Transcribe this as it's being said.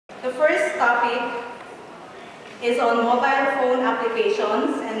first topic is on mobile phone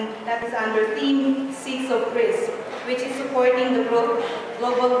applications, and that is under theme 6 of risk, which is supporting the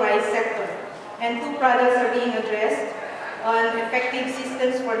global rice sector. And 2 products are being addressed on effective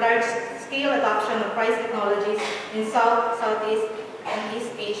systems for large-scale adoption of rice technologies in South, Southeast, and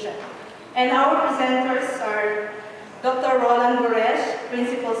East Asia. And our presenters are Dr. Roland Boresh,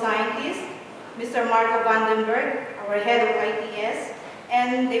 Principal Scientist, Mr. Marco Vandenberg, our Head of ITS,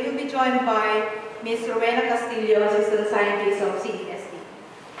 and they will be joined by Ms. Rowena Castillo, Assistant Scientist of CDSD.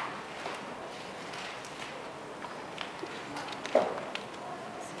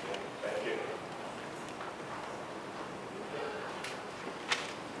 Thank you.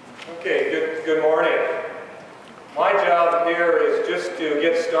 Okay, good morning. My job here is just to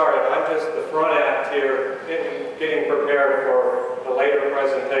get started. I'm just the front act here, getting prepared for the later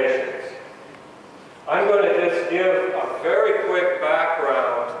presentations. I'm going to just give a very quick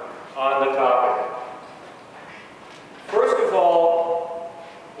background on the topic. First of all,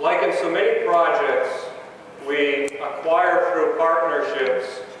 like in so many projects, we acquire through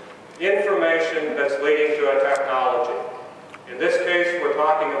partnerships information that's leading to a technology. In this case, we're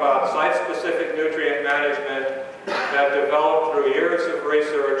talking about site-specific nutrient management that developed through years of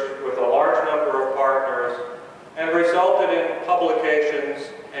research with a large number of partners and resulted in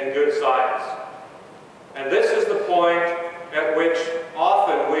publications and good science. And this is the point at which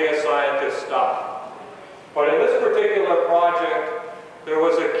often we as scientists stop. But in this particular project, there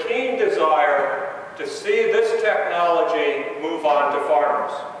was a keen desire to see this technology move on to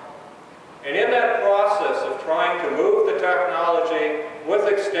farmers. And in that process of trying to move the technology with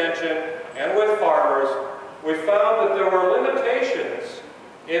extension and with farmers, we found that there were limitations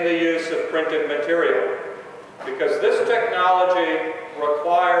in the use of printed material, because this technology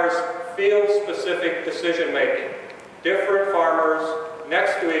requires field-specific decision-making. Different farmers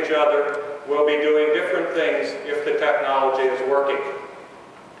next to each other will be doing different things if the technology is working.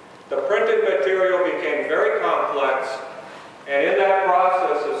 The printed material became very complex, and in that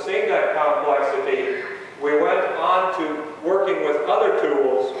process of seeing that complexity, we went on to working with other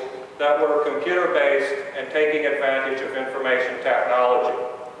tools that were computer-based and taking advantage of information technology.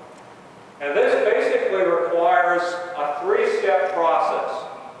 And this basically requires a 3-step process.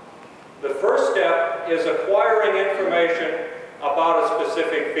 The first step is acquiring information about a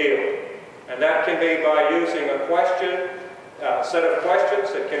specific field. And that can be by using a set of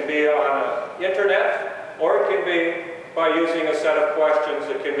questions. It can be on the internet, or it can be by using a set of questions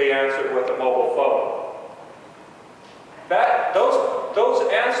that can be answered with a mobile phone.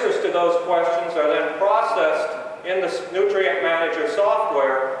 Those answers to those questions are then processed in the Nutrient Manager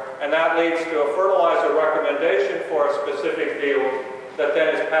software, and that leads to a fertilizer recommendation for a specific field that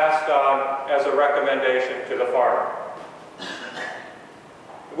then is passed on as a recommendation to the farmer.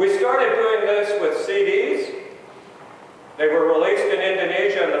 We started doing this with CDs. They were released in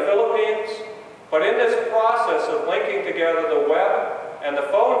Indonesia and the Philippines, but in this process of linking together the web and the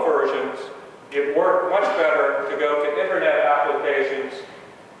phone versions, it worked much better to go to internet applications.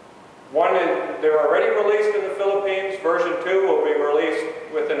 They're already released in the Philippines. Version 2 will be released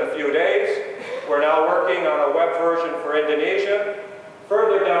within a few days. We're now working on a web version for Indonesia.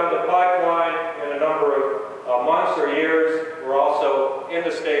 Further down the pipeline, in a number of months or years, we're also in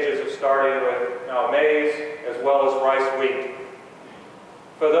the stages of starting with now maize as well as rice wheat.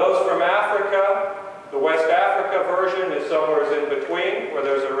 For those from Africa, the West Africa version is somewhere in between, where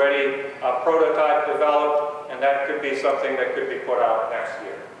there's already a prototype developed, and that could be something that could be put out next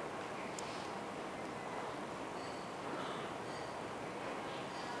year.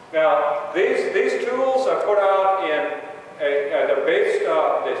 Now, these tools are put out in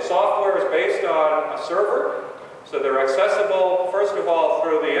the software is based on a server, so they're accessible first of all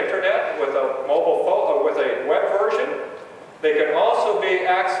through the internet with a mobile phone or with a web version. They can also be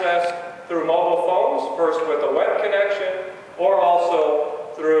accessed through mobile phones, first with a web connection, or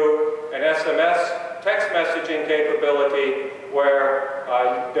also through an SMS text messaging capability where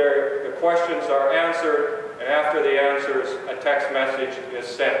the questions are answered, and after the answers, a text message is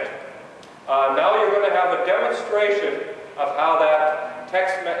sent. Now you're going to have a demonstration of how that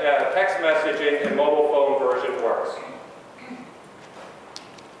text messaging and mobile phone version works.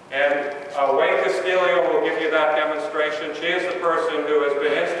 And Wayne Castillo will give you that demonstration. She is the person who has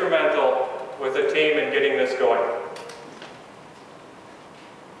been instrumental with the team in getting this going.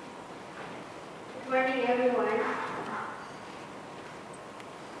 Good morning, everyone.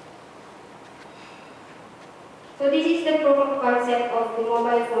 So this is the proof of concept of the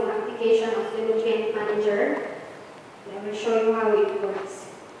mobile phone application of the Nutrient Manager. I will show you how it works.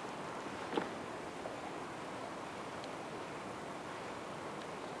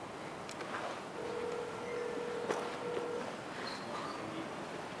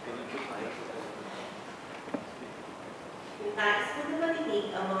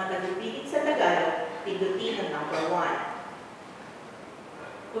 ang mga nagupilit sa Tagalog, pindutin ang number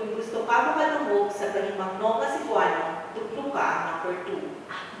 1. Kung gusto ka makadungog sa kahimangno nga Cebuano, tuktok ka ang number 2.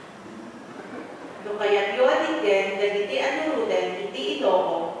 No kaya yun din, dagiti anuruden, iti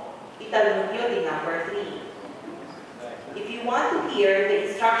Ilocos, itanong yun din number 3. If you want to hear the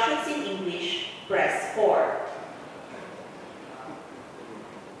instructions in English, press 4.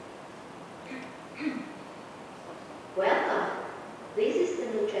 Welcome. This is the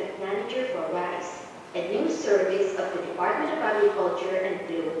Nutrient Manager for Rice, a new service of the Department of Agriculture and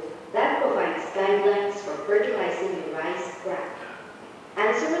Blue that provides guidelines for fertilizing your rice crop.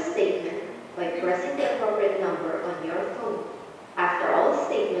 Answer a statement by pressing the appropriate number on your phone. After all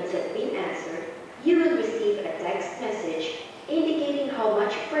statements have been answered, you will receive a text message indicating how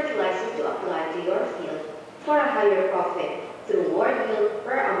much fertilizer to apply to your field for a higher profit through more yield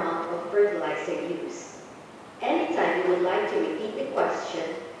per amount of fertilizer used. Anytime you would like to repeat the question,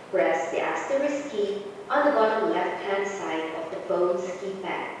 press the asterisk key on the bottom left-hand side of the phone's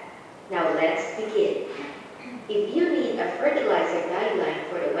keypad. Now let's begin. If you need a fertilizer guideline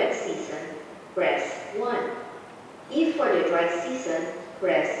for the wet season, press 1. If for the dry season,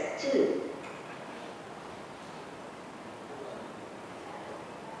 press 2.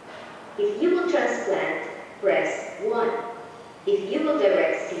 If you will transplant, press 1. If you will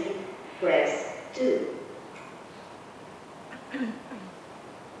direct seed, press 2.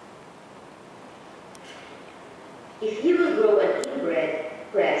 If you will grow an inbred,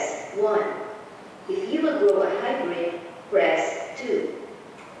 press 1. If you will grow a hybrid, press 2.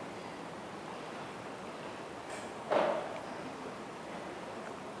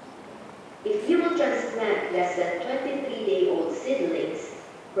 If you will transplant less than 23-day-old seedlings,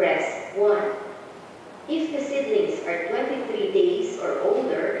 press 1. If the seedlings are 23 days or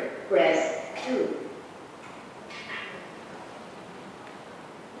older, press 2.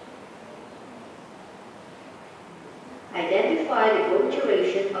 Identify the growth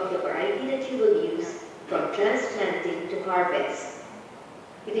duration of the variety that you will use from transplanting to harvest.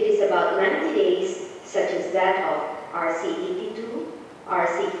 If it is about 90 days, such as that of RC82,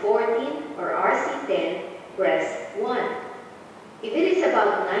 RC14, or RC10, press 1. If it is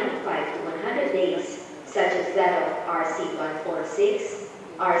about 95 to 100 days, such as that of RC146,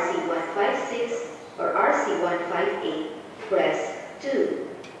 RC156, or RC158, press 2.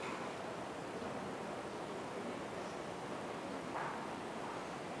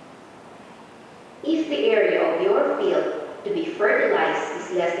 If the area of your field to be fertilized is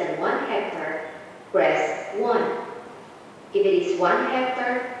less than 1 hectare, press 1. If it is 1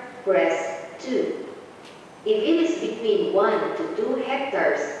 hectare, press 2. If it is between 1 to 2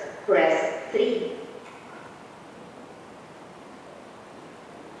 hectares, press 3.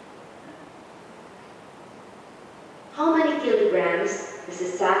 How many kilograms does a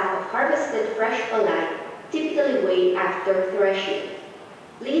sack of harvested fresh palay typically weigh after threshing?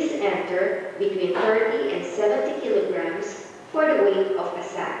 Please enter between 30 and 70 kilograms for the weight of a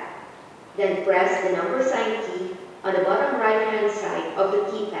sack. Then press the number sign key on the bottom right-hand side of the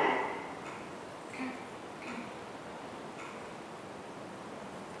keypad.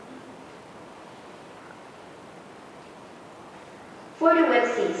 For the wet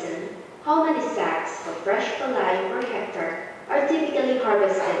season, how many sacks of fresh palay per hectare are typically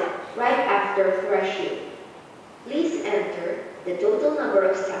harvested right after threshing? Please enter the total number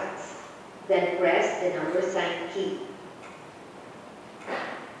of sacks, then press the number sign key.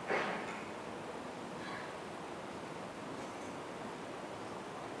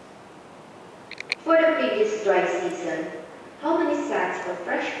 For the previous dry season, how many sacks of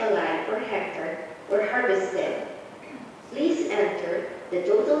fresh palay per hectare were harvested? Please enter the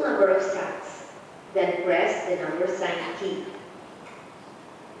total number of sacks, then press the number sign key.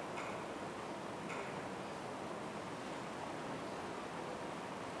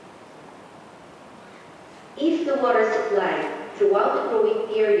 If the water supply throughout the growing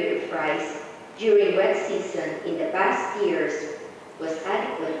period of rice during wet season in the past years was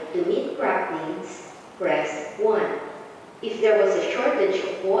adequate to meet crop needs, press 1. If there was a shortage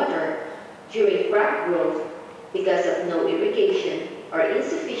of water during crop growth because of no irrigation or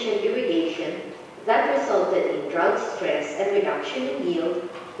insufficient irrigation that resulted in drought stress and reduction in yield,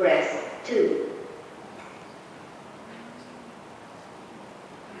 press 2.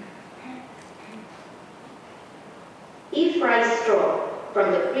 If rice straw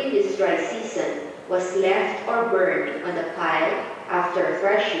from the previous dry season was left or burned on the pile after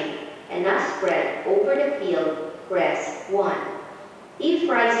threshing and not spread over the field, press 1. If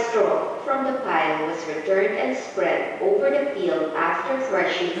rice straw from the pile was returned and spread over the field after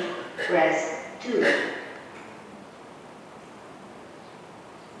threshing, press 2.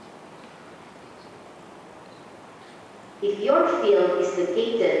 If your field is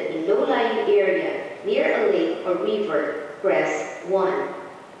located in low-lying area near a lake or river, press 1.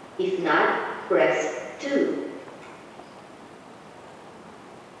 If not, press 2.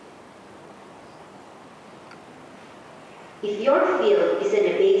 If your field is in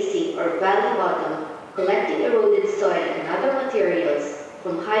a basin or valley bottom, collecting eroded soil and other materials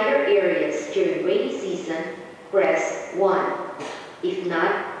from higher areas during rainy season, press 1. If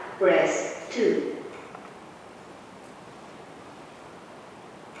not, press 2.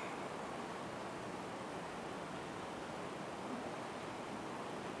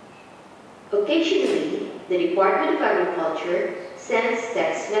 Occasionally, the Department of Agriculture sends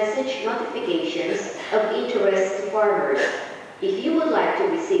text message notifications of interest to farmers. If you would like to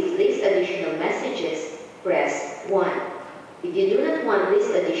receive these additional messages, press 1. If you do not want these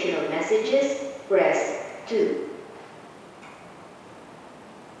additional messages, press 2.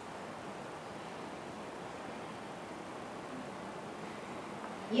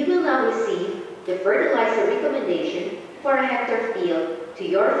 You will now receive the fertilizer recommendation for a hectare field to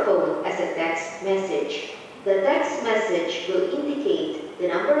your phone as a text message. The text message will indicate the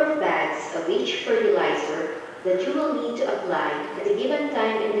number of bags of each fertilizer that you will need to apply at a given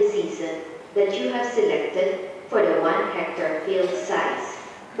time in the season that you have selected for the 1 hectare field size.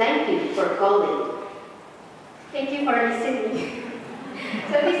 Thank you for calling. Thank you for listening.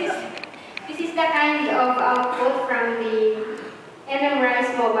 So this is the kind of output from the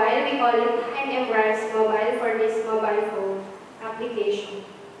IRRI mobile. We call it IRRI mobile for this mobile phone application.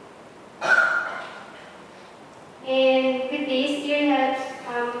 And with this, IRRI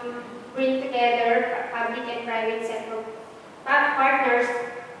helps bring together public and private sector partners,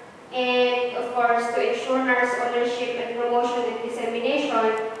 and of course to ensure nurse ownership and promotion and dissemination.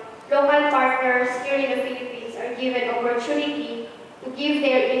 Local partners here in the Philippines are given opportunity to give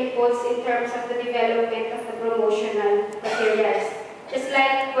their inputs in terms of the development of the promotional materials. Just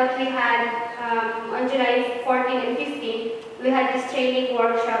like what we had on July 14 and 15, we had this training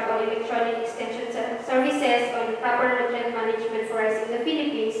workshop on electronic extension services on proper nutrient management for us in the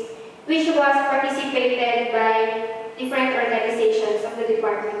Philippines, which was participated by different organizations of the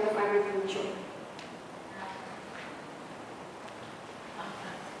Department of Agriculture.